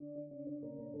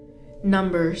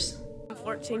Numbers.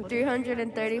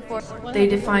 334. They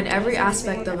define every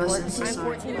aspect of us in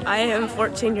society. I am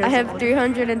 14 years old. I have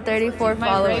 334 My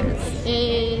followers. rank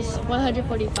is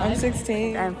 145. I'm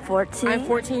 16. I'm 14. I'm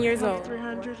 14 years old.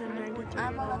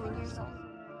 I'm 11 years old.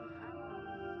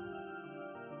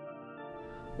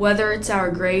 Whether it's our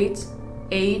grades,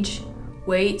 age,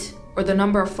 weight, or the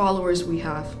number of followers we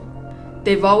have,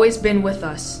 they've always been with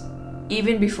us,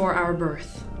 even before our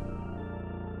birth.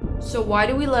 So why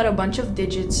do we let a bunch of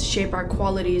digits shape our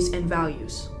qualities and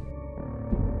values?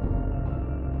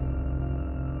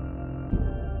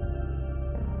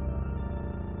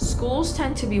 Schools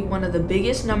tend to be one of the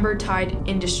biggest number-tied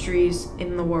industries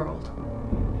in the world,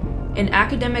 and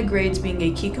academic grades being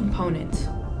a key component.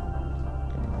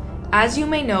 As you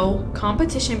may know,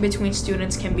 competition between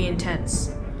students can be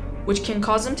intense, which can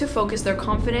cause them to focus their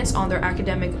confidence on their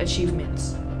academic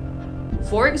achievements.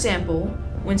 For example,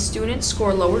 when students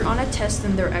score lower on a test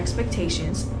than their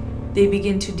expectations, they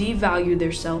begin to devalue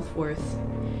their self-worth.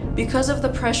 Because of the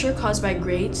pressure caused by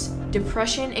grades,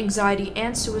 depression, anxiety,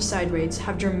 and suicide rates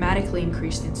have dramatically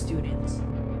increased in students.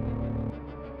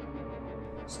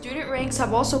 Student ranks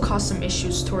have also caused some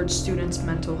issues towards students'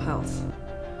 mental health.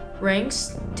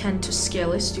 Ranks tend to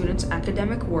scale a student's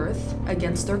academic worth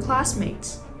against their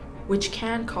classmates, which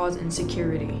can cause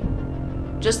insecurity.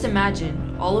 Just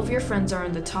imagine, all of your friends are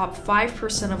in the top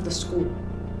 5% of the school,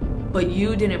 but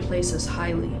you didn't place as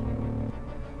highly.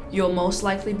 You'll most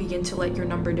likely begin to let your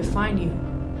number define you.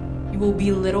 You will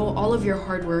belittle all of your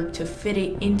hard work to fit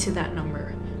it into that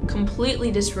number, completely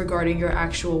disregarding your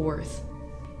actual worth.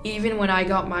 Even when I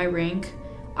got my rank,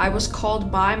 I was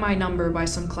called by my number by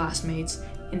some classmates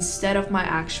instead of my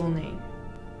actual name.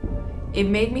 It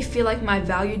made me feel like my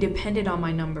value depended on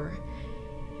my number,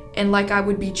 and like I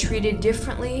would be treated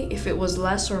differently if it was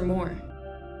less or more.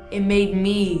 It made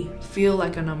me feel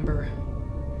like a number.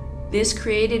 This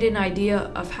created an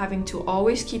idea of having to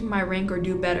always keep my rank or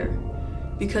do better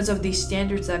because of these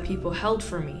standards that people held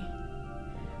for me.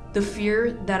 The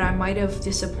fear that I might have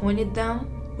disappointed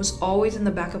them was always in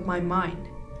the back of my mind,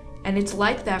 and it's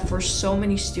like that for so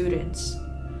many students.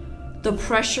 The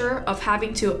pressure of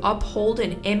having to uphold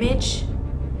an image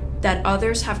that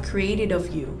others have created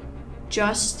of you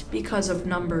just because of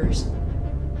numbers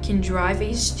can drive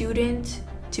a student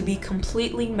to be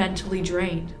completely mentally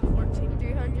drained.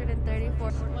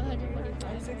 334.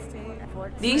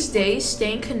 These days,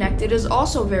 staying connected is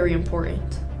also very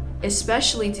important,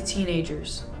 especially to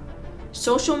teenagers.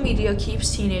 Social media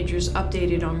keeps teenagers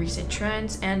updated on recent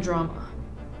trends and drama.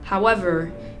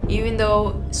 However, even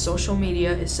though social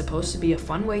media is supposed to be a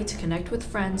fun way to connect with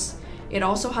friends, it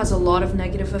also has a lot of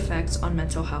negative effects on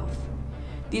mental health.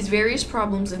 These various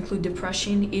problems include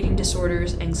depression, eating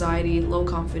disorders, anxiety, low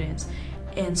confidence,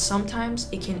 and sometimes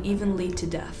it can even lead to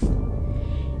death.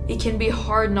 It can be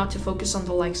hard not to focus on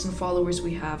the likes and followers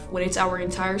we have when it's our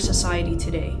entire society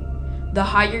today. The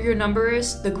higher your number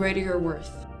is, the greater your worth.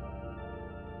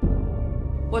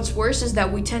 What's worse is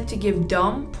that we tend to give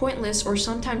dumb, pointless, or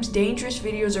sometimes dangerous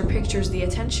videos or pictures the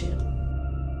attention.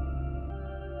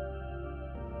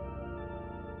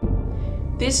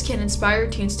 This can inspire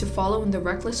teens to follow in the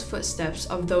reckless footsteps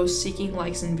of those seeking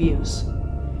likes and views.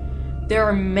 There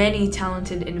are many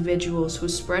talented individuals who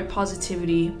spread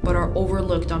positivity but are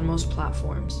overlooked on most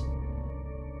platforms.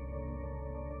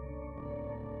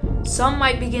 Some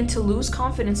might begin to lose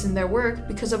confidence in their work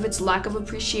because of its lack of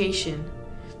appreciation.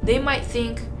 They might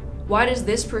think, why does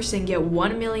this person get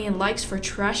 1 million likes for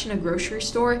trash in a grocery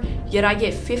store, yet I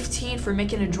get 15 for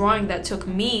making a drawing that took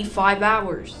me 5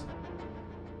 hours?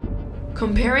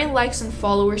 Comparing likes and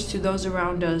followers to those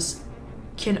around us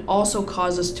can also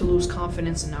cause us to lose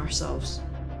confidence in ourselves.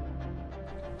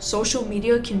 Social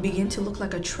media can begin to look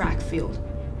like a track field,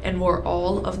 and we're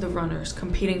all of the runners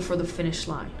competing for the finish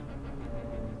line.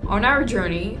 On our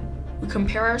journey, we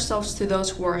compare ourselves to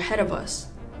those who are ahead of us,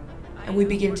 and we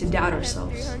begin to doubt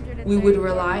ourselves. We would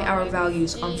rely our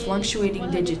values on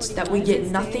fluctuating digits that we get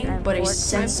nothing but a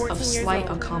sense of slight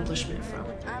accomplishment from.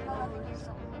 I'm 11 years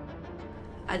old.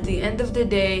 At the end of the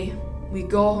day, we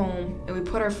go home and we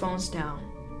put our phones down,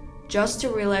 just to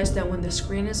realize that when the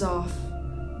screen is off,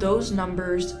 those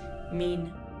numbers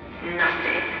mean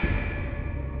nothing.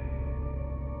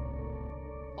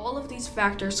 All of these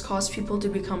factors cause people to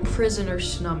become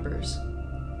prisoners to numbers.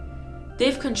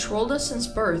 They've controlled us since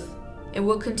birth and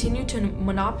will continue to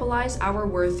monopolize our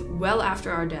worth well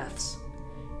after our deaths.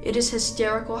 It is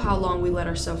hysterical how long we let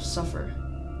ourselves suffer.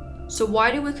 So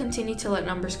why do we continue to let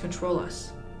numbers control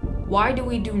us? Why do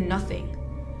we do nothing?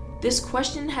 This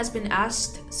question has been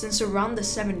asked since around the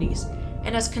 70s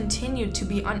and has continued to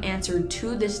be unanswered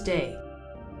to this day.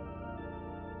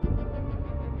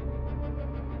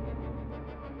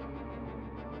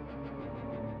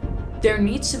 There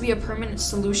needs to be a permanent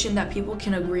solution that people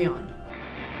can agree on.